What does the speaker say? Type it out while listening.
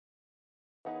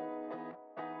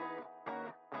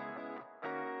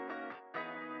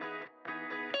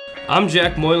I'm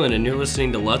Jack Moylan, and you're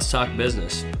listening to Let's Talk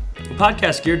Business, a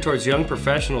podcast geared towards young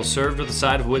professionals served with a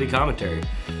side of witty commentary.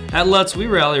 At Let's, we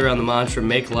rally around the mantra,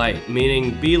 make light,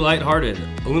 meaning be lighthearted,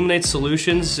 illuminate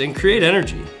solutions, and create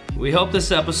energy. We hope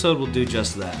this episode will do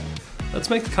just that. Let's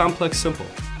make the complex simple.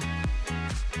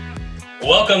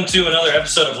 Welcome to another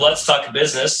episode of Let's Talk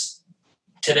Business.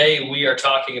 Today we are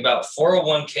talking about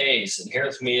 401ks, and here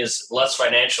with me is Let's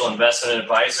Financial Investment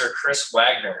Advisor Chris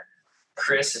Wagner.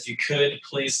 Chris, if you could,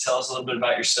 please tell us a little bit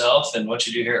about yourself and what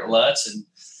you do here at Let's and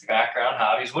your background,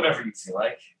 hobbies, whatever you feel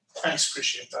like. Thanks,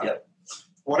 appreciate that. Yep.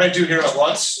 What I do here at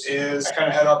Let's is I kind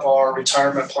of head up our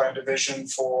retirement plan division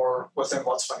within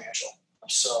Let's Financial.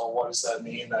 So what does that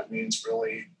mean? That means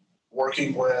really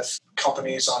working with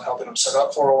companies on helping them set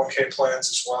up 401k plans,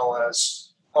 as well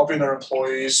as helping their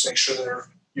employees make sure they're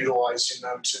utilizing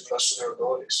them to the best of their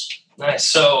abilities. Nice.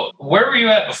 So where were you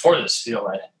at before this, if you don't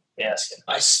mind asking?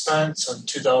 I spent from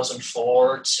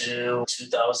 2004 to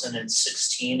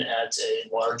 2016 at a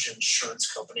large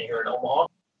insurance company here in Omaha.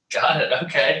 Got it.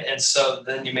 Okay. And so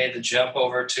then you made the jump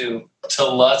over to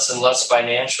Let's and Let's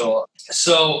Financial.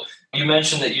 So you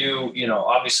mentioned that you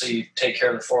obviously take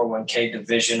care of the 401k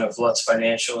division of Let's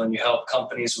Financial and you help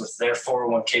companies with their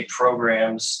 401k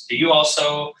programs. Do you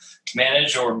also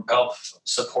manage or help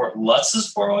support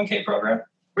Let's' 401k program?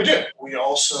 We do. We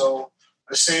also,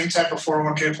 the same type of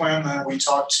 401k plan that we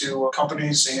talk to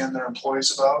companies and their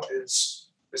employees about is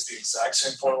the exact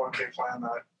same 401k plan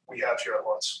that we have here at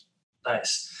Let's.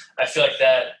 Nice. I feel like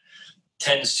that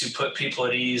tends to put people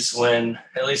at ease when,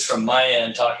 at least from my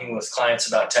end, talking with clients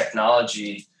about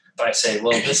technology, if I say,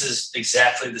 well, this is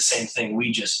exactly the same thing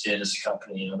we just did as a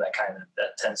company,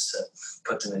 that tends to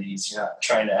put them at ease. You're not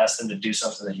trying to ask them to do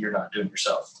something that you're not doing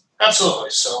yourself. Absolutely.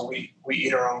 So we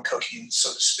eat our own cooking,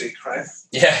 so to speak, right?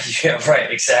 Yeah, right,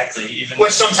 exactly.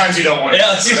 Which sometimes you don't want to. Yeah,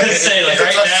 I was going to say, like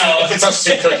right now. If it's us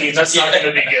two cooking, that's not going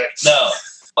to be good. No.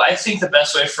 I think the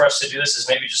best way for us to do this is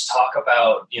maybe just talk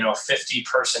about,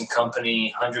 50-person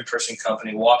company, 100-person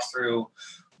company, walk through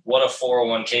what a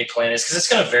 401k plan is, because it's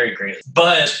going to vary greatly.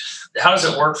 But how does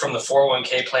it work from the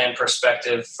 401k plan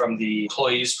perspective, from the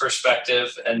employee's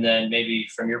perspective, and then maybe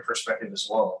from your perspective as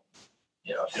well?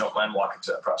 If you don't mind walking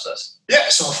through that process. Yeah,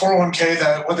 so a 401k,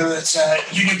 that whether it's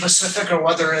at Union Pacific or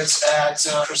whether it's at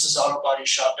Chris's Auto Body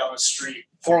Shop down the street,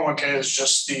 401k is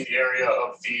just the area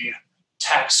of the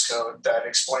tax code that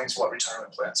explains what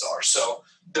retirement plans are. So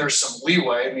there's some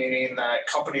leeway, meaning that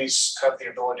companies have the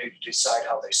ability to decide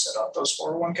how they set up those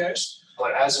 401ks.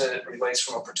 But as it relates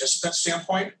from a participant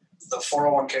standpoint, the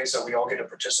 401ks that we all get to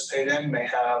participate in may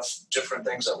have different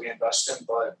things that we invest in,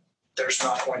 but there's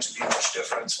not going to be much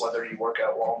difference whether you work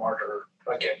at Walmart or,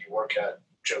 again, you work at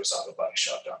Joe's Auto Body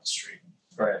Shop down the street.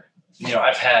 Right.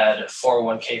 I've had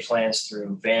 401k plans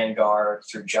through Vanguard,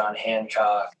 through John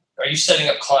Hancock. Are you setting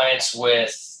up clients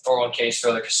with 401ks for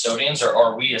other custodians, or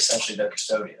are we essentially their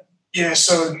custodian? Yeah,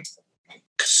 so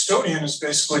custodian is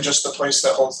basically just the place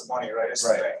that holds the money, right? It's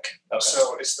Right. the bank. Okay.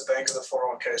 So it's the bank of the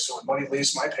 401k. So when money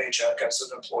leaves my paycheck as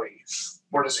an employee,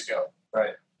 where does it go?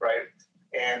 Right. Right?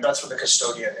 And that's what the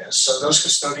custodian is. So those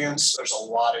custodians, there's a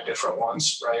lot of different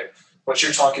ones, right? What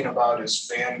you're talking about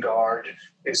is Vanguard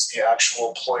is the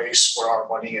actual place where our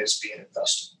money is being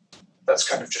invested. That's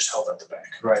kind of just held at the bank.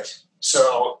 Right.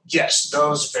 So yes,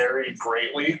 those vary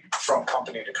greatly from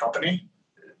company to company.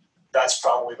 That's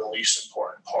probably the least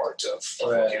important part of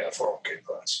looking at 401k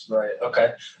plans. Right.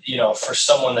 Okay. For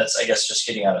someone that's, I guess, just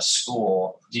getting out of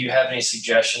school, do you have any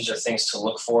suggestions or things to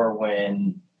look for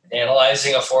when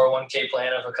analyzing a 401k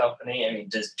plan of a company? I mean,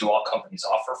 do all companies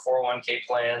offer 401k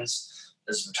plans?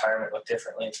 Does retirement look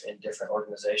differently in different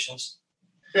organizations?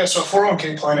 Yeah, so a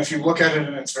 401k plan, if you look at it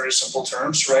in its very simple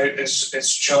terms, right,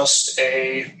 it's just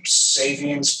a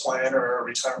savings plan or a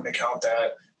retirement account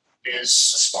that is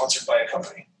sponsored by a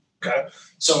company. Okay,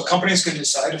 so companies can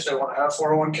decide if they want to have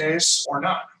 401ks or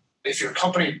not. If your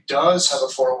company does have a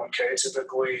 401k,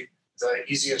 typically the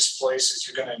easiest place is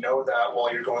you're going to know that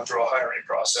while you're going through a hiring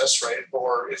process, right?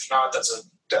 Or if not, that's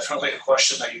definitely a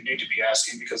question that you need to be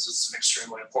asking because it's an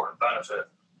extremely important benefit.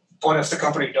 But if the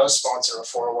company does sponsor a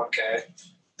 401k,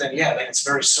 then in its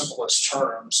very simplest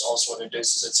terms, also what it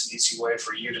is it's an easy way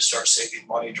for you to start saving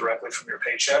money directly from your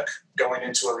paycheck, going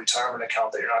into a retirement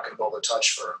account that you're not going to be able to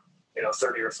touch for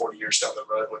 30 or 40 years down the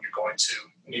road when you're going to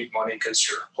need money because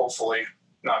you're hopefully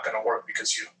not going to work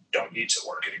because you don't need to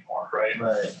work anymore, right?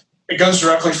 Right. It goes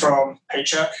directly from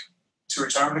paycheck to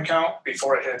retirement account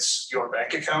before it hits your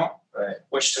bank account, right?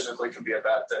 Which typically can be a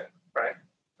bad thing, right?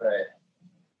 Right.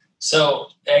 So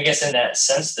I guess in that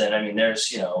sense then, I mean,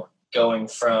 there's, going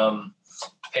from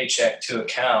paycheck to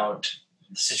account,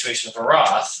 the situation of a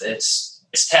Roth, it's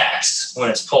taxed when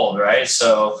it's pulled, right?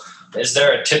 So Is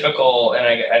there a typical, and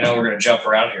I know we're going to jump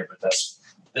around here, but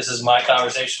this is my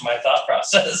conversation, my thought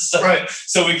process. So, Right.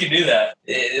 So we can do that.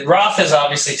 Roth is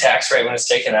obviously tax rate when it's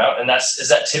taken out, and is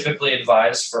that typically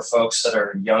advised for folks that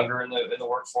are younger in the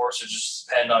workforce, or just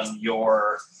depend on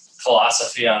your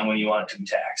philosophy on when you want it to be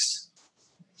taxed?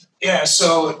 Yeah,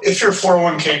 so if you're a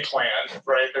 401k plan,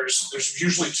 right, there's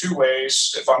usually two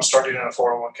ways if I'm starting in a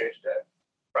 401k today,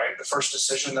 right? The first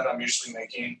decision that I'm usually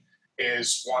making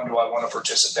is, one, do I want to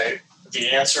participate?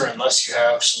 The answer, unless you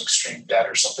have some extreme debt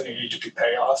or something you need to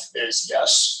pay off, is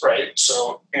yes, right?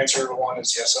 So answer one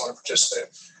is yes, I want to participate.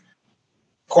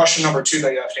 Question number two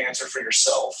that you have to answer for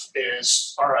yourself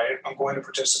is, all right, I'm going to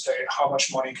participate. How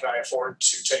much money can I afford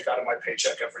to take out of my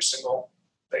paycheck every single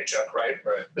paycheck, right?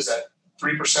 Right. Is that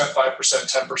 3%,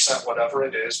 5%, 10%, whatever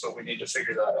it is, but we need to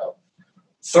figure that out.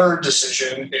 Third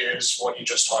decision is what you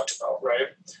just talked about, right?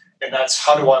 And that's,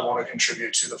 how do I want to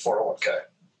contribute to the 401k?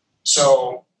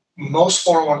 So most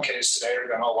 401ks today are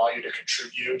going to allow you to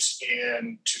contribute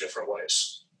in two different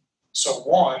ways. So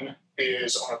one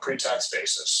is on a pre-tax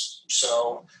basis.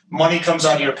 So money comes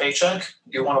out of your paycheck.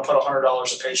 You want to put $100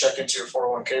 a paycheck into your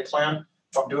 401k plan.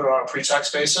 If I'm doing it on a pre-tax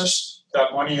basis,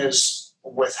 that money is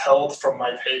withheld from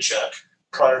my paycheck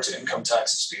prior to income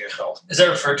taxes being held. Is that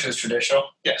referred to as traditional?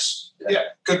 Yes. Yeah.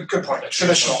 Good point.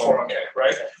 Traditional 401k,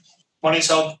 right? Okay. Money's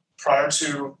held prior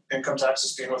to income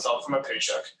taxes being withheld from a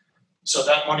paycheck. So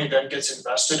that money then gets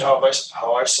invested how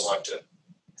I've selected.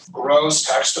 Grows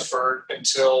tax deferred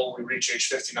until we reach age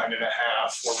 59 and a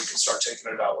half, where we can start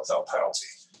taking it out without penalty.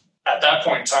 At that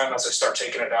point in time, as I start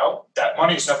taking it out, that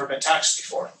money's never been taxed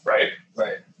before, right?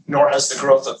 Right. Nor has the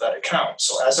growth of that account.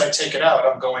 So as I take it out,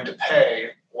 I'm going to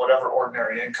pay whatever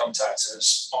ordinary income tax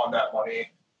is on that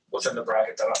money within the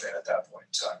bracket that I'm in at that point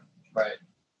in time. Right.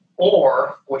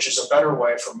 Or, which is a better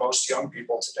way for most young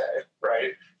people today,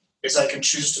 right, is I can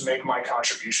choose to make my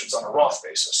contributions on a Roth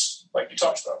basis, like you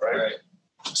talked about, right? Right.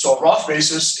 So a Roth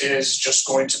basis is just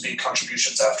going to be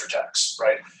contributions after tax,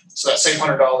 right? So that same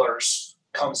 $100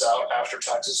 comes out after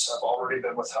taxes have already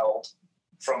been withheld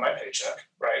from my paycheck,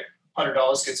 right? $100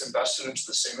 gets invested into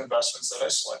the same investments that I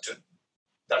selected.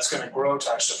 That's going to grow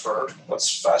tax deferred.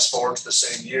 Let's fast forward to the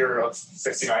same year of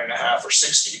 59 and a half or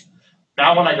 60.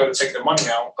 Now, when I go to take the money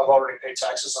out, I've already paid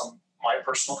taxes on my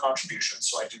personal contributions,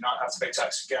 so I do not have to pay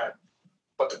tax again.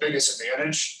 But the biggest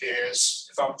advantage is,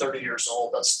 if I'm 30 years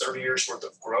old, that's 30 years worth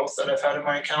of growth that I've had in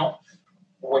my account,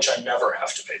 which I never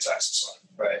have to pay taxes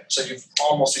on. Right. So you've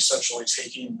almost essentially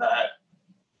taken that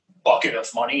bucket of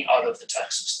money out of the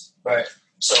tax system. Right.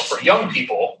 So for young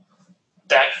people,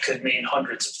 that could mean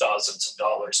hundreds of thousands of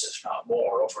dollars, if not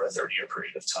more, over a 30-year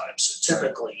period of time. So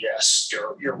typically, yes,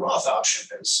 your Roth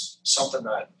option is something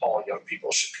that all young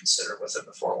people should consider within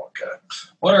the 401k.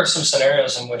 What are some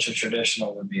scenarios in which a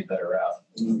traditional would be a better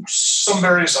route? Some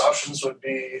various options would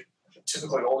be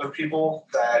typically older people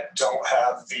that don't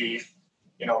have the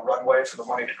runway for the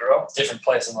money to grow. Different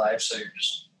place in life, so you're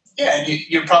just... Yeah, and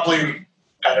you're probably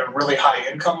at a really high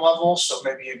income level, so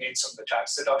maybe you need some of the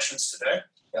tax deductions today.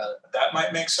 That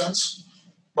might make sense,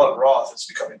 but Roth is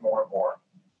becoming more and more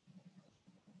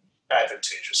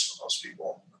advantageous for most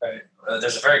people. Right.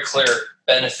 There's a very clear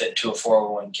benefit to a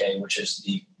 401k, which is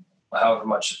the however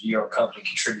much your company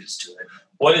contributes to it.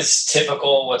 What is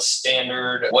typical? What's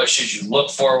standard? What should you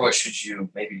look for? What should you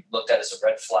maybe look at as a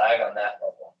red flag on that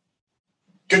level?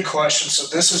 Good question.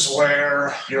 So this is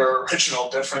where your original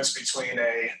difference between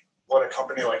what a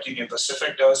company like Union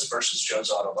Pacific does versus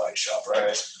Joe's Auto Body Shop,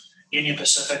 right? Union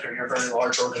Pacific or your very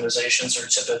large organizations are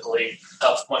typically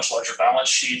have much larger balance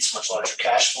sheets, much larger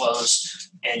cash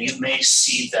flows, and you may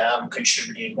see them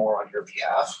contributing more on your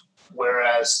behalf.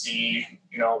 Whereas the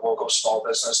local small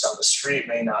business down the street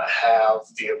may not have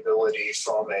the ability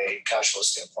from a cash flow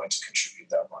standpoint to contribute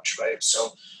that much, right?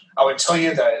 So I would tell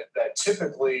you that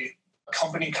typically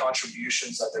company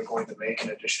contributions that they're going to make in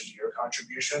addition to your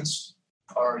contributions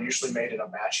are usually made in a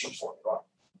matching formula.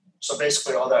 So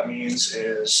basically all that means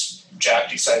is Jack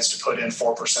decides to put in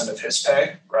 4% of his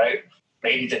pay, right?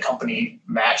 Maybe the company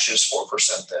matches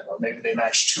 4% then, or maybe they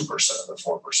match 2% of the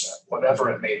 4%, whatever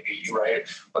it may be, right?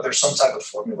 But there's some type of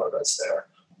formula that's there.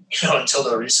 Until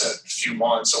the recent few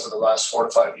months, over the last 4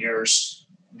 to 5 years,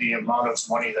 the amount of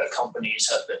money that companies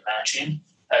have been matching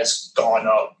has gone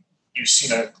up. You've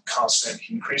seen a constant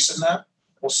increase in that.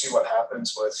 We'll see what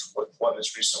happens with what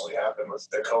has recently happened with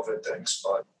the COVID things.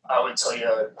 But I would tell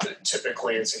you that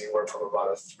typically it's anywhere from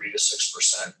about a 3 to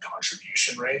 6%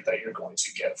 contribution rate that you're going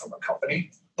to get from a company.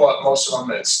 But most of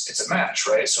them, it's a match,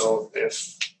 right? So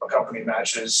if a company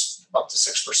matches up to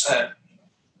 6%,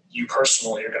 you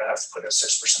personally are going to have to put in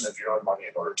 6% of your own money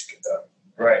in order to get that.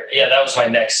 Right. Yeah, that was my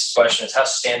next question is how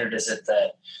standard is it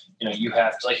that you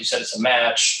have to, like you said, it's a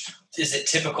match. Is it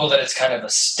typical that it's kind of a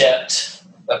stepped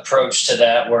approach to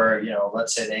that where,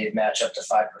 let's say they match up to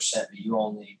 5%, but you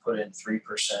only put in 3%?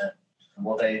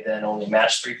 Will they then only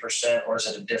match 3%, or is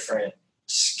it a different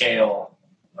scale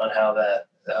on how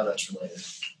that's related?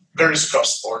 Varies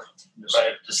across the board,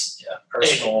 right? Just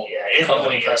personal. It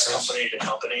company really is preference. company to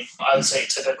company. I would say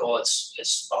typical.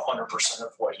 It's 100% of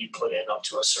what you put in up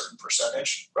to a certain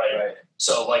percentage, right? Right.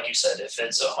 So, like you said, if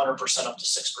it's 100% up to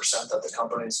 6% that the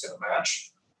company is going to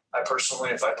match, I personally,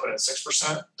 if I put in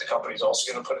 6%, the company's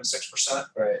also going to put in 6%.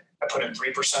 Right. I put in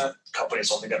 3%, the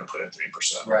company's only going to put in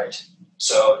 3%. Right.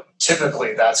 So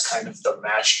typically, that's kind of the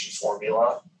matching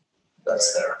formula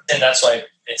that's there. And that's why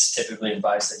it's typically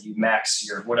advised that you max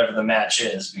your whatever the match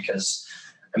is, because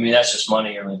that's just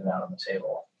money you're leaving out on the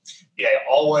table. Yeah,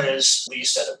 always at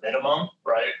least at a minimum,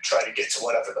 right? Try to get to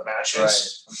whatever the match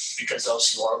is, because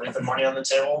else you are leaving money on the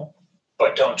table.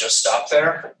 But don't just stop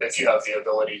there. If you have the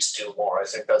ability to do more, I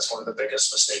think that's one of the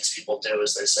biggest mistakes people do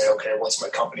is they say, okay, what's my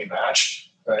company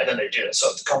match? Right. And then they do it. So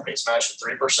if the company's matched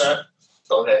at 3%,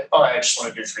 they'll get, I just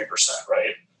want to do 3%,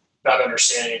 right? Not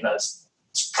understanding that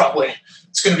it's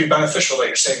going to be beneficial that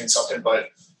you're saving something, but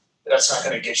that's not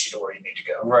going to get you to where you need to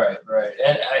go. Right.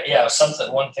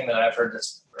 And one thing that I've heard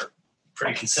that's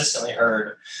pretty consistently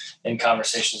heard in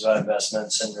conversations about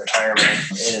investments and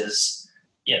retirement is,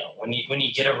 when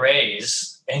you get a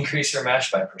raise, increase your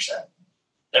match by 1%.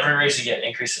 Every raise you get,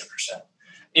 increase it 1%.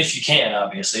 If you can,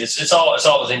 obviously, it's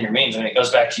all within your means. It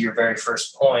goes back to your very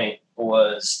first point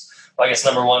was, I guess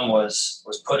number one was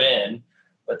put in,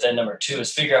 but then number two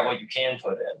is figure out what you can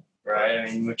put in,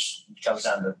 right? Which comes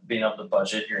down to being able to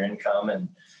budget your income and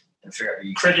figure out how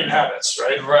you Creating habits,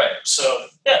 right? Right. So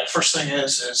first thing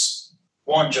is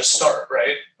one, just start,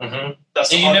 right? Mm-hmm.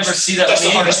 That's and you never see that. That's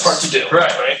the hardest part to do,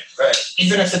 right?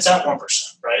 Even if it's at 1%,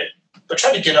 right? But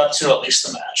try to get up to at least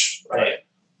the match, right?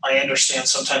 I understand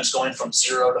sometimes going from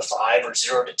 0 to 5 or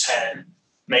 0 to 10,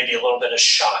 maybe a little bit of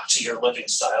shock to your living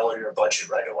style or your budget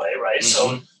right away, right?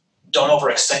 Mm-hmm. So don't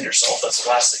overextend yourself. That's the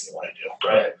last thing you want to do,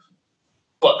 right?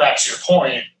 But back to your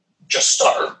point, just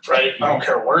start, right? Mm-hmm. I don't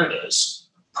care where it is.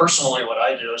 Personally, what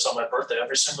I do is on my birthday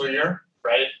every single year,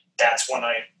 right? That's when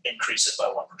I increase it by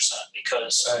 1%,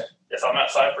 because if I'm at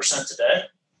 5% today,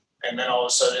 and then all of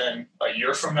a sudden a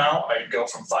year from now I go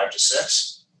from 5 to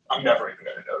 6, I'm never even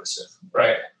going to notice it,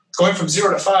 right? Going from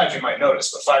 0 to 5 you might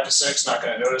notice, but 5 to 6 not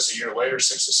going to notice a year later.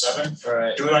 6 to 7,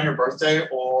 right? Do it on your birthday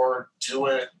or do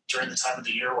it during the time of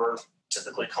the year where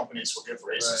typically companies will give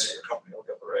raises, or your company will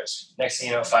give a raise. Next thing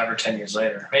you know, 5 or 10 years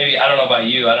later, maybe, I don't know about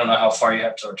you, I don't know how far you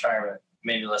have to retirement.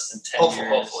 Maybe less than 10 years.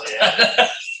 Hopefully, yeah.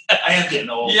 I am getting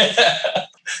old. Yeah,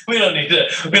 we don't need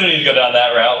to go down that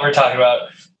route. We're talking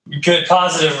about good,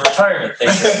 positive retirement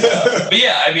things. But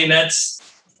yeah, that's,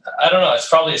 I don't know. It's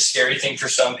probably a scary thing for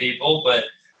some people, but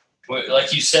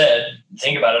like you said,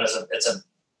 think about it as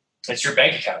it's your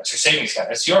bank account, it's your savings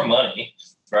account, it's your money,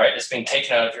 right? It's being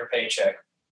taken out of your paycheck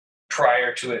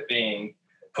prior to it being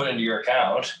put into your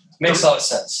account. Makes a lot of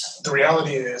sense. The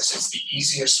reality is, it's the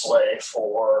easiest way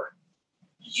for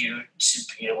you to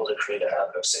be able to create a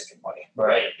habit of saving money,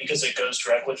 right? Because it goes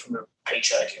directly from your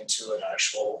paycheck into an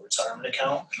actual retirement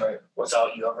account, right,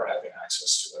 without you ever having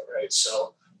access to it, right?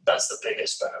 So that's the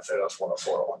biggest benefit of what a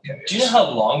 401k is. Do you know how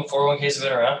long 401ks have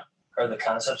been around, or the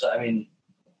concepts?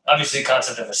 Obviously the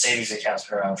concept of a savings account's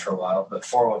been around for a while, but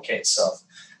 401k itself,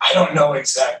 I don't know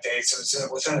exact dates. It's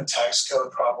within a tax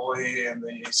code, probably in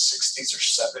the 60s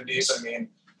or 70s.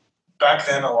 Back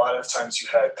then, a lot of times you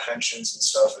had pensions and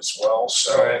stuff as well.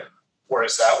 So,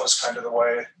 whereas that was kind of the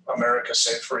way America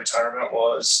saved for retirement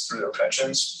was through their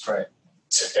pensions. Right.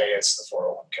 Today, it's the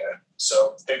 401k.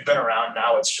 So they've been around.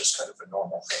 Now it's just kind of a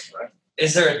normal thing, right?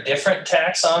 Is there a different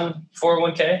tax on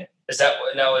 401k? Is that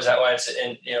why it's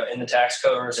in the tax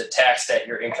code, or is it taxed at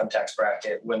your income tax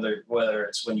bracket, whether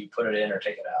it's when you put it in or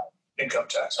take it out? Income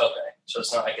tax. Okay, so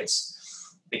it's not like it's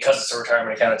because it's a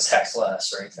retirement account, it's taxed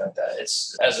less or anything like that.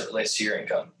 It's as it relates to your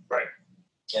income. Right.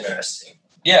 Interesting.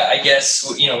 Yeah, I guess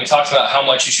we talked about how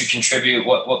much you should contribute,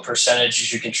 what percentage you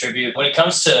should contribute. When it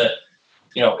comes to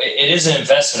it is an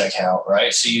investment account,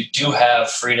 right? So you do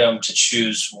have freedom to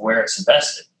choose where it's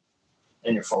invested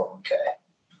in your 401k.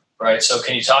 Right. So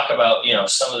can you talk about,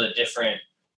 some of the different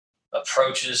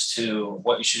approaches to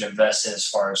what you should invest in as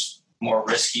far as more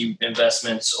risky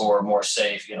investments or more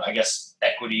safe, I guess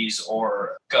equities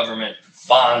or government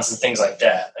bonds and things like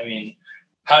that?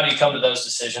 How do you come to those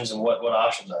decisions and what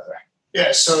options are there?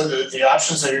 Yeah, so the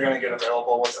options that you're going to get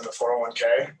available within the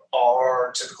 401k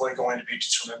are typically going to be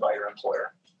determined by your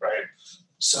employer, right?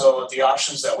 So the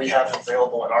options that we have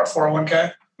available in our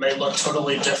 401k may look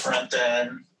totally different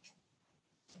than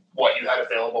what you had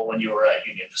available when you were at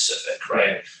Union Pacific,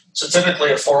 right? So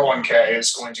typically a 401k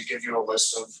is going to give you a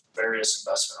list of various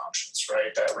investment options,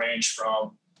 right? That range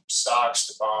from stocks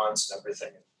to bonds and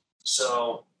everything.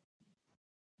 So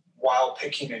while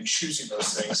picking and choosing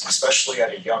those things, especially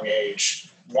at a young age,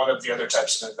 one of the other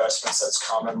types of investments that's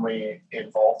commonly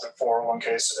involved in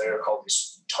 401ks today are called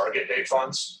these target date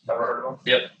funds. Ever heard of them?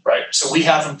 Yep. Right. So we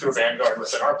have them through Vanguard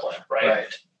within our plan, right?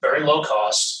 Very low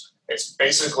cost. It's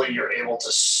basically you're able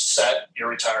to set your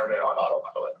retirement on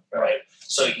autopilot, right?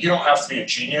 So you don't have to be a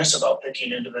genius about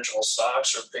picking individual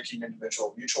stocks or picking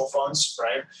individual mutual funds,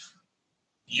 right?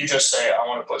 You just say, I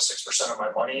want to put 6% of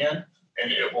my money in,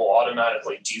 and it will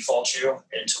automatically default you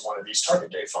into one of these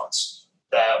target date funds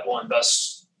that will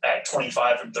invest at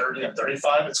 25 and 30 and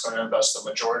 35. It's going to invest the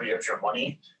majority of your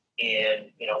money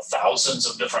in, thousands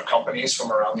of different companies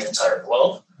from around the entire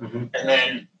globe. Mm-hmm. And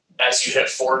then as you hit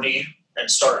 40 and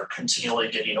start continually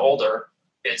getting older,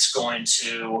 it's going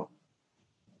to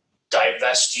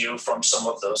divest you from some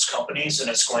of those companies, and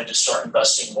it's going to start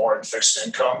investing more in fixed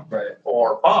income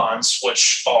or bonds,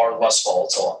 which are less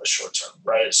volatile on the short term,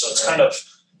 right? So it's kind of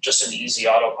just an easy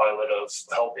autopilot of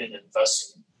helping and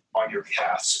investing on your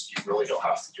behalf, so you really don't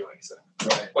have to do anything.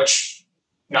 Right. Which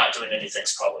not doing anything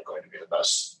is probably going to be the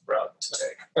best route to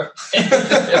take.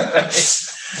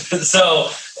 So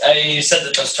you said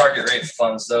that those target rate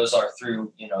funds, those are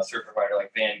through a provider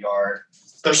like Vanguard.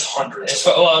 There's hundreds.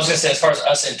 I was going to say, as far as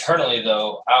us internally,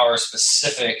 though, our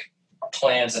specific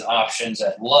plans and options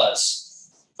at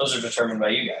LUS, those are determined by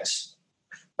you guys.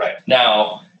 Right.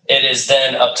 Now, it is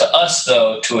then up to us,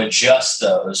 though, to adjust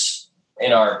those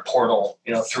in our portal,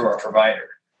 through our provider.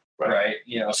 Right.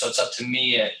 So it's up to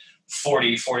me at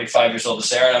 40, 45 years old to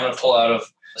say, all right, I'm going to pull out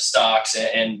of the stocks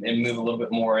and move a little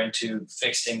bit more into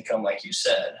fixed income, like you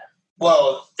said.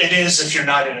 Well, it is if you're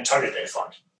not in a target date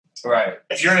fund. Right.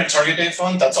 If you're in a target date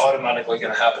fund, that's automatically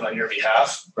going to happen on your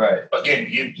behalf. Right. Again,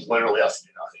 you literally have to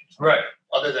do nothing. Right.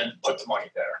 Other than put the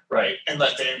money there. Right. And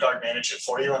let Vanguard manage it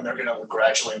for you, and they're going to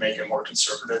gradually make it more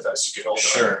conservative as you get older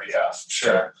on your behalf.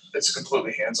 Sure. It's a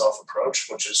completely hands-off approach,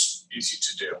 which is easy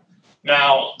to do.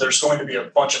 Now, there's going to be a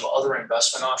bunch of other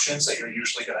investment options that you're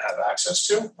usually going to have access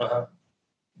to. Uh-huh.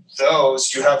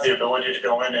 Those, you have the ability to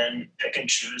go in and pick and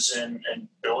choose and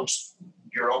build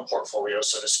your own portfolio,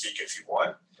 so to speak, if you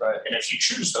want. Right. And if you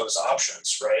choose those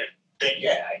options, right, then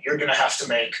you're going to have to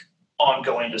make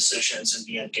ongoing decisions and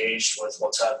be engaged with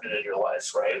what's happening in your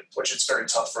life, right? Which it's very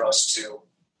tough for us to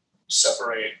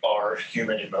separate our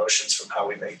human emotions from how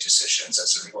we make decisions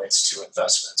as it relates to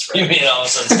investments, right? You mean all of a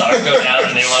sudden stocks go down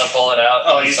and they want to pull it out?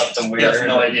 Oh, something weird. You have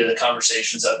no idea the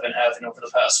conversations I've been having over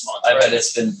the past month. I bet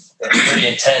it's been pretty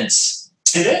intense.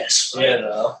 It is. Right?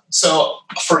 So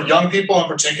for young people in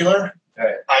particular,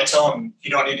 right. I tell them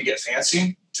you don't need to get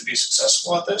fancy to be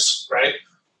successful at this, right?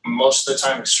 Most of the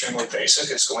time, extremely basic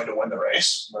is going to win the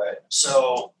race. Right.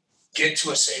 So get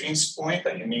to a savings point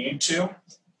that you need to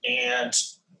and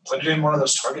put it in one of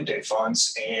those target date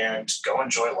funds and go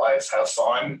enjoy life, have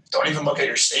fun. Don't even look at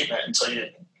your statement until you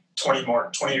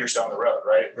 20 years down the road,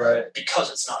 right? Right.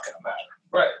 Because it's not going to matter.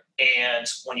 Right. And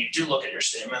when you do look at your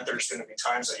statement, there's going to be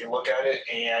times that you look at it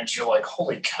and you're like,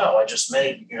 holy cow, I just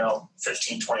made, $15,000,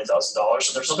 $20,000.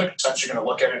 And there's other times you're going to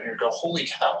look at it and you go, holy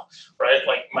cow, right?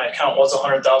 Like my account was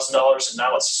 $100,000 and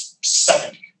now it's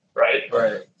 70, right?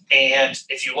 Right. And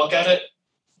if you look at it,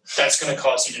 that's going to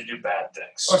cause you to do bad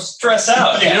things. Or stress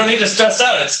out. You don't need to stress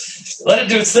out. Let it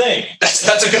do its thing. That's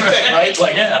a good thing, right?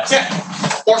 Like, yeah.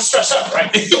 Or stress out,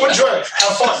 right? You enjoy it,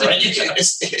 have fun, right?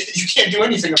 You can't do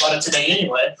anything about it today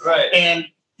anyway. Right. And,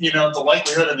 the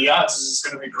likelihood and the odds is it's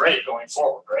going to be great going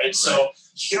forward, right? So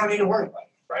you don't need to worry about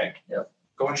it, right? Yep.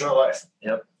 Go enjoy life.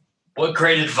 Yep. What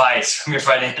great advice from your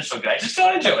financial guy. Just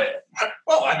go enjoy it.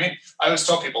 Well, I always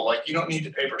tell people, you don't need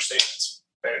to paper statements.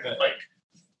 Right? Like,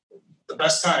 the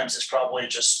best times is probably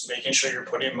just making sure you're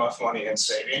putting enough money in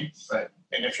saving. Right.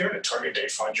 And if you're in a target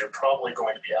date fund, you're probably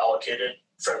going to be allocated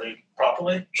fairly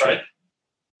properly, Sure. right?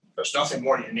 There's nothing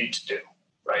more you need to do,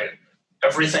 right?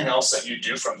 Everything else that you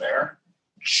do from there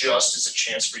just is a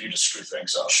chance for you to screw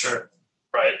things up. Sure.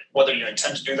 Right? Whether you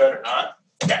intend to do that or not,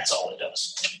 that's all it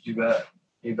does. You bet.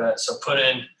 You bet. So put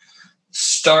in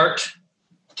start,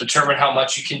 determine how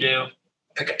much you can do,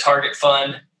 pick a target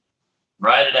fund,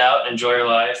 ride it out, enjoy your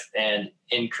life, and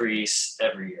increase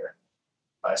every year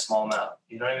by a small amount.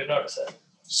 You don't even notice it.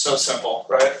 So simple,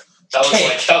 right? That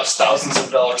was thousands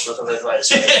of dollars worth of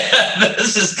advice. Right?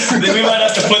 Yeah, we might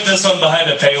have to put this one behind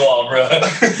a paywall, bro.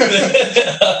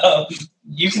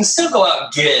 You can still go out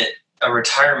and get a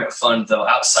retirement fund though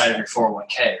outside of your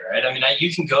 401k, right? I mean,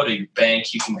 you can go to your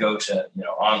bank, you can go to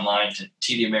online to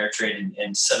TD Ameritrade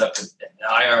and set up an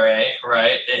IRA,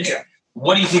 right? Okay.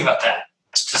 What do you think about that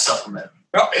to supplement?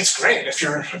 Well, it's great if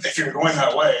you're going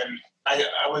that way, and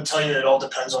I would tell you it all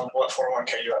depends on what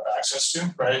 401k you have access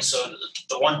to, right? So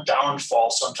the one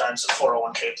downfall sometimes of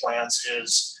 401k plans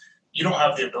is you don't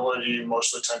have the ability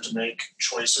most of the time to make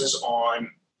choices on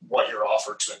what you're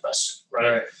offered to invest in,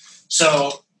 right?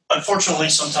 So unfortunately,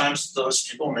 sometimes those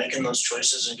people making those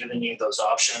choices and giving you those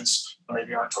options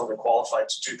maybe aren't totally qualified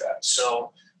to do that.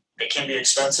 So they can be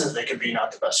expensive, they can be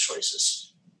not the best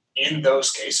choices. In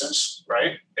those cases,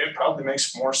 right, it probably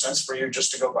makes more sense for you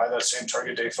just to go buy that same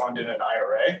target date fund in an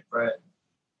IRA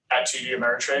at TD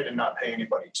Ameritrade and not pay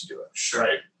anybody to do it. Sure.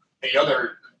 Right? The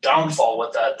other downfall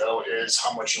with that, though, is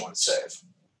how much you want to save.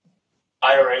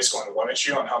 IRA is going to limit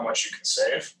you on how much you can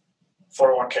save.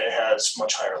 401k has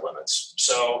much higher limits.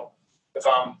 So if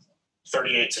I'm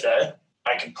 38 today,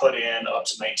 I can put in up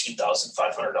to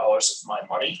 $19,500 of my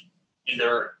money,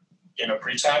 either in a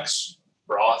pre-tax,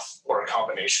 Roth, or a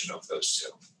combination of those two.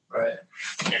 Right.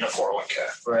 In a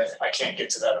 401k. Right. I can't get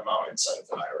to that amount inside of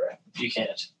an IRA. You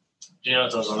can't. Do you know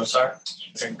what those limits are?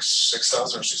 I think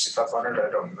 6,000 or 6,500. I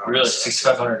don't know. Really,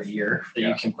 6,500 a year that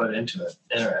you can put into it.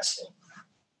 Interesting.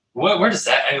 Where does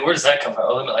that come from?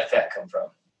 A limit like that come from?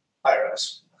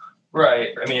 IRS. Right.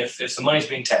 I mean, if the money's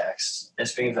being taxed,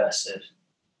 it's being invested.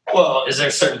 Well, is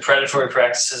there certain predatory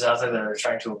practices out there that are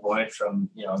trying to avoid from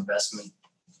investment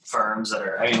firms that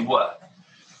are? I mean, what?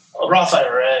 A Roth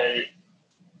IRA,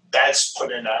 that's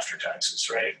put in after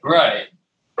taxes, right? Right.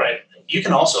 Right. You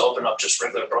can also open up just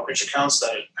regular brokerage accounts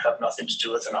that have nothing to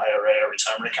do with an IRA or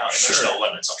retirement account, and there's no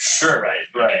limits on that. Sure. Right.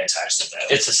 You're getting taxed at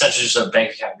that. It's essentially just a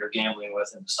bank account you're gambling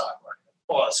with in the stock market.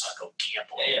 Well, it's not go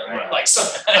gambling. Yeah, right. Like, so,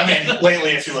 I mean,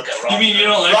 lately, if you look at Robinhood, you mean you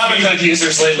don't like Robinhood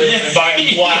users lately have been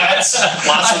buying lots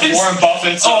of Warren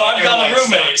Buffett. I've got a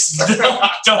roommate.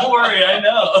 Don't worry, I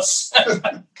know.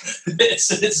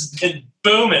 It's been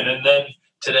booming, and then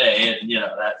today, and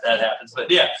that happens. But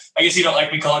yeah, I guess you don't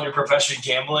like me calling your profession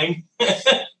gambling.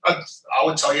 I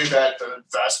would tell you that the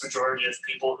vast majority of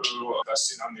people who are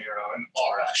investing on their own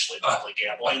are actually probably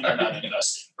gambling. They're not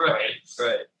investing.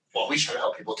 Right. What we try to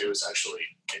help people do is actually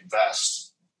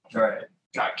invest, right?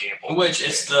 Not gamble. Which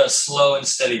is the slow and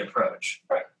steady approach,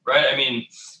 right? I mean,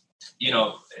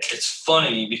 it's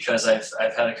funny because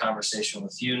I've had a conversation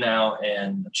with you now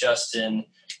and Justin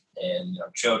and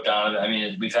Joe Donovan. I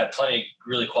mean, we've had plenty of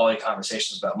really quality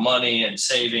conversations about money and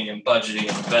saving and budgeting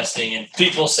and investing. And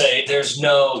people say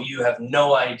you have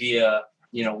no idea,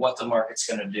 what the market's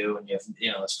going to do, and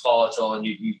it's volatile, and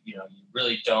you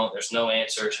really don't. There's no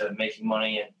answer to making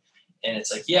money, and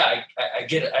it's like, yeah, I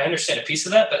get it. I understand a piece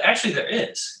of that, but actually there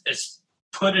is. It's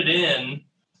put it in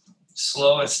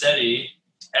slow and steady,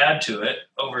 add to it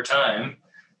over time,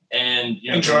 and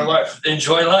enjoy life.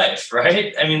 Enjoy life,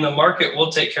 right? I mean, the market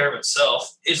will take care of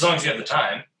itself as long as you have the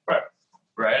time.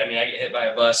 Right. I mean, I get hit by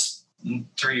a bus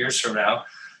 3 years from now.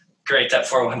 Great, that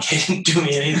 401k didn't do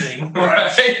me anything,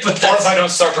 right? But or if I don't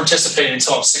start participating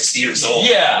until I'm 60 years old.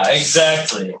 Yeah,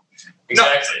 exactly. No,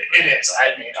 it is.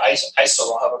 I mean, I still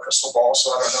don't have a crystal ball,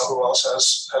 so I don't know who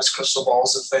else has crystal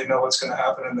balls. If they know what's going to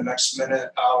happen in the next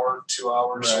minute, hour, 2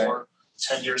 hours, or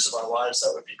 10 years of our lives,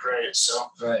 that would be great.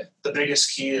 So the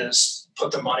biggest key is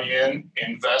put the money in,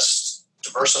 invest,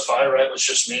 diversify, right? Which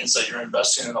just means that you're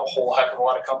investing in a whole heck of a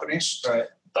lot of companies. Right.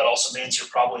 That also means you're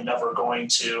probably never going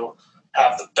to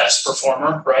have the best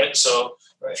performer, right? So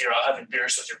if you're out having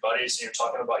beers with your buddies and you're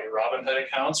talking about your Robinhood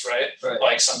accounts, right?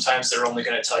 Like sometimes they're only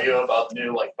going to tell you about the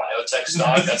new biotech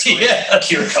stock that's going to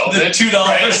cure COVID. The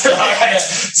 $2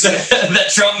 stock that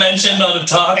Trump mentioned on the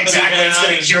talk. Exactly. It's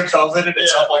going to cure COVID and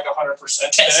it's up 100%.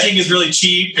 Testing is really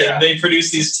cheap and they produce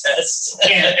these tests.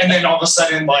 and then all of a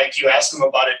sudden, you ask them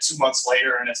about it 2 months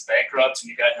later and it's bankrupt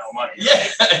and you got no money.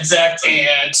 Right? Yeah, exactly.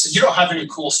 And so you don't have any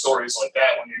cool stories like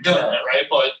that when you're doing it, right?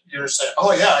 But you're saying,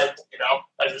 oh yeah,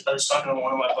 I was talking to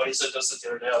one of my buddies that does it the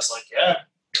other day. I was like, yeah,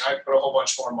 I put a whole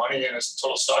bunch more money in a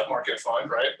total stock market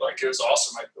fund, right? It was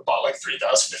awesome. I bought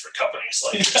 3,000 different companies.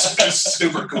 It's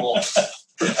super cool.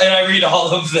 And I read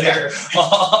all of their. And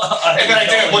then I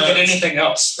didn't look at anything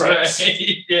else, right?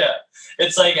 Yeah.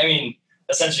 It's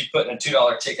essentially putting a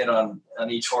 $2 ticket on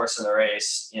each horse in the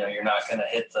race. You're not going to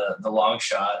hit the long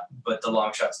shot, but the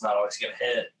long shot's not always going to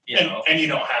hit. And you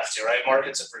don't have to, right?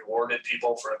 Markets have rewarded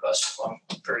people for investing long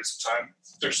periods of time.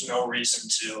 There's no reason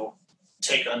to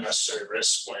take unnecessary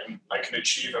risks when I can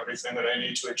achieve everything that I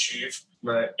need to achieve,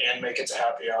 right? And make it to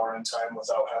happy hour in time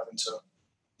without having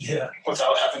to Yeah.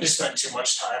 without having to spend too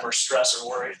much time or stress or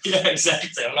worry. Yeah,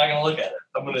 exactly. I'm not going to look at it.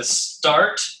 I'm going to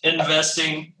start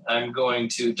investing. I'm going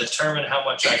to determine how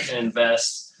much I can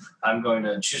invest. I'm going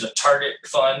to choose a target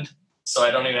fund so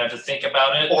I don't even have to think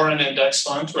about it. Or an index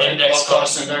fund, right? Index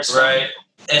Low-cost fund, index fund. right?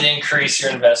 And increase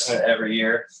your investment every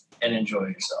year and enjoy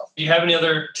yourself. Do you have any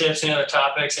other tips, any other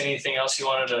topics, anything else you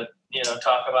wanted to,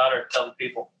 talk about or tell the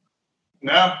people?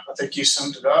 No, I think you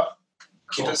summed it up.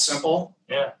 Cool. Keep it simple.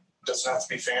 Yeah. It doesn't have to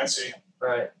be fancy.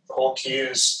 Right. The whole key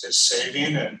is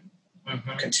saving and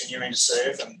Mm-hmm. continuing to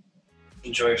save and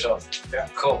Enjoy yourself. Yeah.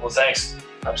 Cool. Well, thanks.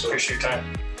 absolutely. Appreciate your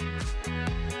time.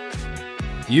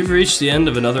 You've reached the end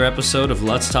of another episode of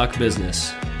Let's Talk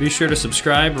Business. Be sure to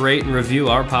subscribe, rate, and review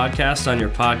our podcast on your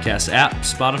podcast app,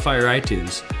 Spotify, or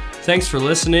iTunes. Thanks for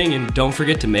listening, and don't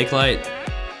forget to make light.